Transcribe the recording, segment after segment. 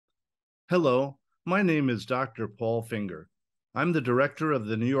Hello, my name is Dr. Paul Finger. I'm the director of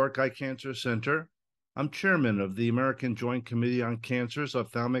the New York Eye Cancer Center. I'm chairman of the American Joint Committee on Cancer's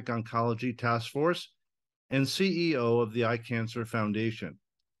Ophthalmic Oncology Task Force and CEO of the Eye Cancer Foundation.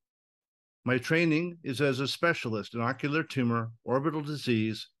 My training is as a specialist in ocular tumor, orbital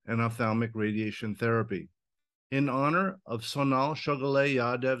disease, and ophthalmic radiation therapy. In honor of Sonal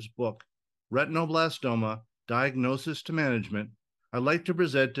Yadav's book, Retinoblastoma, Diagnosis to Management, I'd like to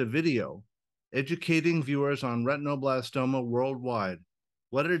present a video educating viewers on retinoblastoma worldwide,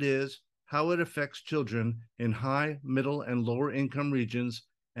 what it is, how it affects children in high, middle, and lower income regions,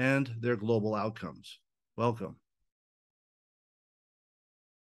 and their global outcomes. Welcome.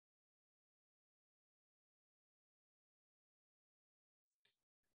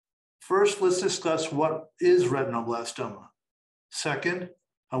 First, let's discuss what is retinoblastoma. Second,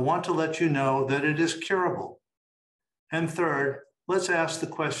 I want to let you know that it is curable. And third, let's ask the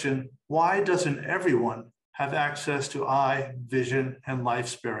question, why doesn't everyone have access to eye, vision, and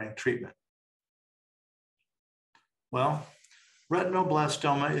life-sparing treatment? Well,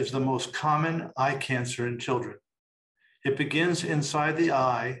 retinoblastoma is the most common eye cancer in children. It begins inside the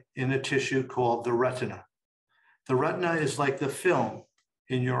eye in a tissue called the retina. The retina is like the film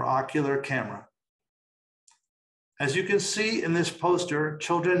in your ocular camera. As you can see in this poster,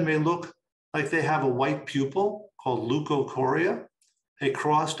 children may look like they have a white pupil called leukocoria, a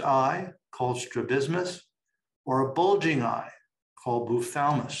crossed eye called strabismus, or a bulging eye called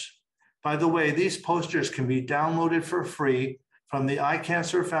ophthalmos. By the way, these posters can be downloaded for free from the Eye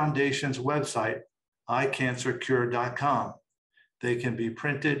Cancer Foundation's website, eyecancercure.com. They can be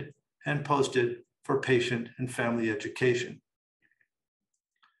printed and posted for patient and family education.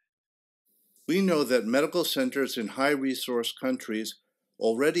 We know that medical centers in high-resource countries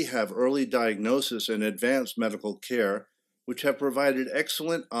already have early diagnosis and advanced medical care, which have provided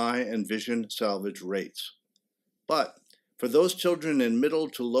excellent eye and vision salvage rates. But for those children in middle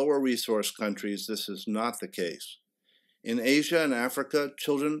to lower resource countries, this is not the case. In Asia and Africa,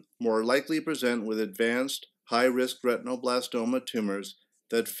 children more likely present with advanced, high-risk retinoblastoma tumors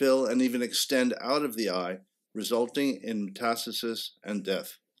that fill and even extend out of the eye, resulting in metastasis and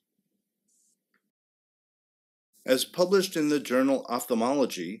death. As published in the journal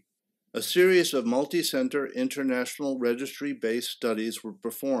Ophthalmology, a series of multi-center international registry-based studies were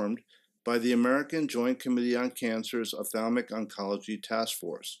performed by the American Joint Committee on Cancer's Ophthalmic Oncology Task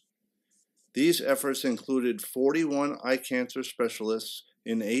Force. These efforts included 41 eye cancer specialists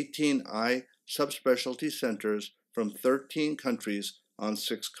in 18 eye subspecialty centers from 13 countries on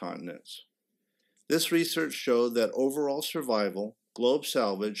 6 continents. This research showed that overall survival, globe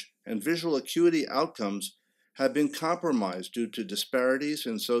salvage, and visual acuity outcomes have been compromised due to disparities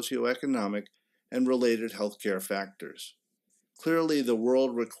in socioeconomic and related healthcare factors. Clearly, the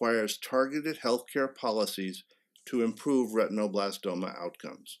world requires targeted healthcare policies to improve retinoblastoma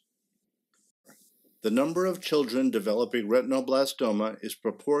outcomes. The number of children developing retinoblastoma is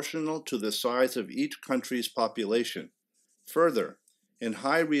proportional to the size of each country's population. Further, in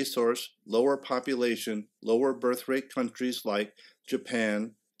high-resource, lower population, lower birth rate countries like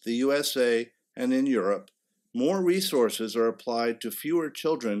Japan, the USA, and in Europe, more resources are applied to fewer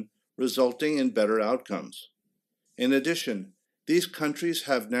children, resulting in better outcomes. In addition, these countries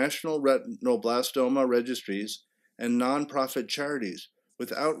have national retinoblastoma registries and nonprofit charities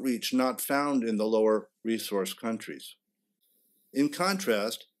with outreach not found in the lower resource countries. In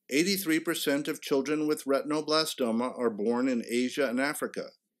contrast, 83% of children with retinoblastoma are born in Asia and Africa.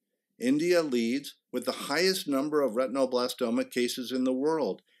 India leads with the highest number of retinoblastoma cases in the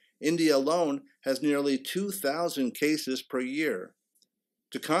world. India alone has nearly 2,000 cases per year.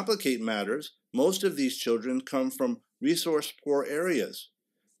 To complicate matters, most of these children come from resource-poor areas,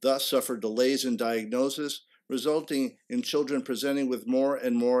 thus suffer delays in diagnosis, resulting in children presenting with more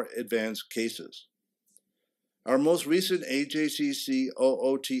and more advanced cases. Our most recent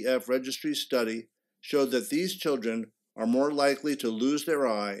AJCC-OOTF registry study showed that these children are more likely to lose their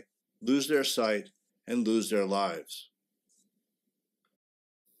eye, lose their sight, and lose their lives.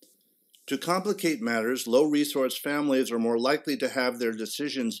 To complicate matters, low-resource families are more likely to have their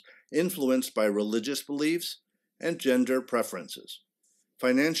decisions influenced by religious beliefs and gender preferences.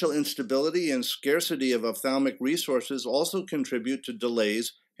 Financial instability and scarcity of ophthalmic resources also contribute to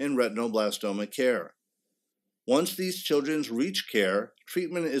delays in retinoblastoma care. Once these children reach care,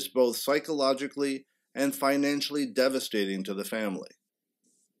 treatment is both psychologically and financially devastating to the family.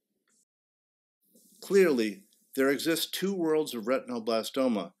 Clearly, there exist two worlds of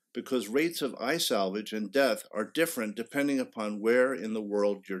retinoblastoma because rates of eye salvage and death are different depending upon where in the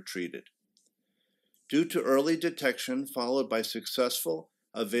world you're treated. Due to early detection followed by successful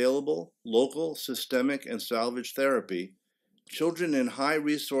available local, systemic, and salvage therapy, children in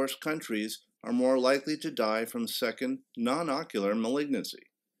high-resource countries are more likely to die from second, non-ocular malignancy.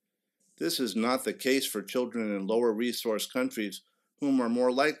 This is not the case for children in lower-resource countries, whom are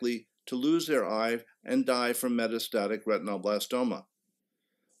more likely to lose their eye and die from metastatic retinoblastoma.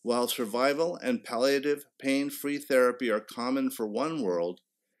 While survival and palliative pain-free therapy are common for one world,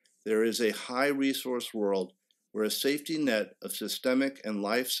 there is a high-resource world where a safety net of systemic and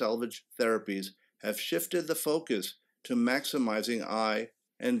life salvage therapies have shifted the focus to maximizing eye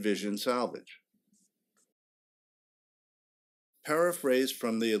and vision salvage. Paraphrased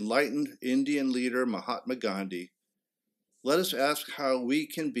from the enlightened Indian leader Mahatma Gandhi, let us ask how we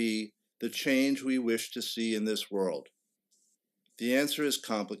can be the change we wish to see in this world. The answer is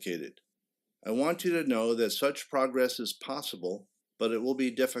complicated. I want you to know that such progress is possible, but it will be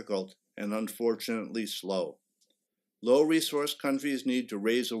difficult and unfortunately slow. Low-resource countries need to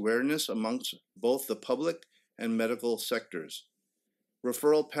raise awareness amongst both the public and medical sectors.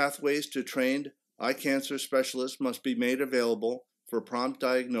 Referral pathways to trained eye cancer specialists must be made available for prompt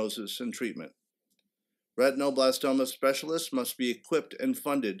diagnosis and treatment. Retinoblastoma specialists must be equipped and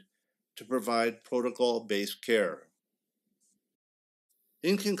funded to provide protocol-based care.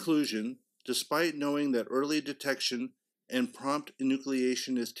 In conclusion, despite knowing that early detection and prompt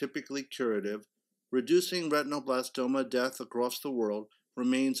enucleation is typically curative, reducing retinoblastoma death across the world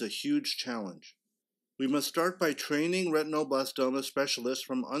remains a huge challenge. We must start by training retinoblastoma specialists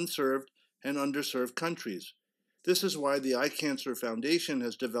from unserved and underserved countries. This is why the Eye Cancer Foundation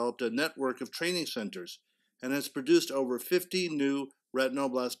has developed a network of training centers and has produced over 50 new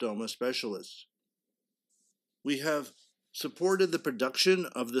retinoblastoma specialists. We have supported the production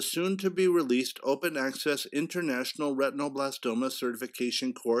of the soon-to-be-released open-access International Retinoblastoma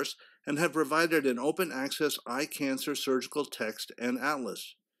Certification course and have provided an open-access eye cancer surgical text and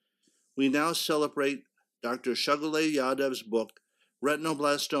atlas. We now celebrate Dr. Sonal Yadav's book,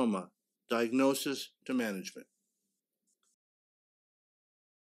 Retinoblastoma, Diagnosis to Management.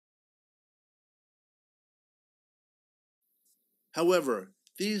 However,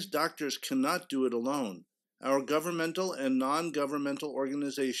 these doctors cannot do it alone. Our governmental and non-governmental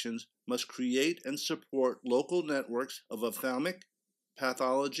organizations must create and support local networks of ophthalmic,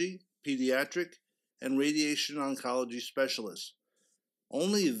 pathology, pediatric, and radiation oncology specialists.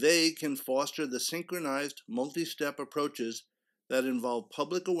 Only they can foster the synchronized multi-step approaches that involve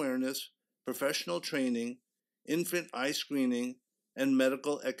public awareness, professional training, infant eye screening, and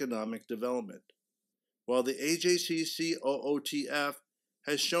medical economic development. While the AJCC OOTF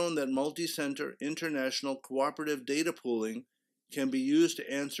has shown that multi-center international cooperative data pooling can be used to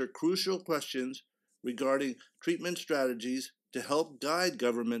answer crucial questions regarding treatment strategies to help guide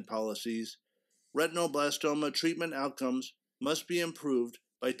government policies, retinoblastoma treatment outcomes must be improved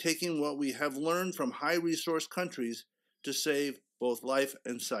by taking what we have learned from high-resource countries to save both life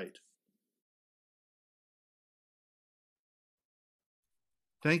and sight.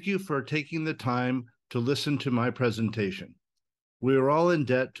 Thank you for taking the time to listen to my presentation. We are all in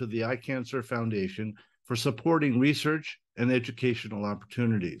debt to the Eye Cancer Foundation for supporting research and educational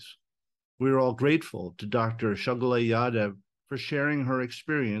opportunities. We are all grateful to Dr. Sonal Yadav for sharing her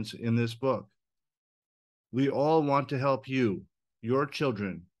experience in this book. We all want to help you, your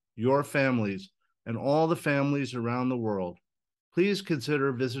children, your families, and all the families around the world. Please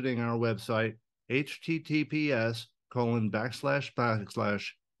consider visiting our website,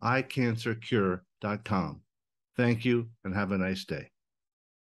 https://eyecancercure.com. Thank you and have a nice day.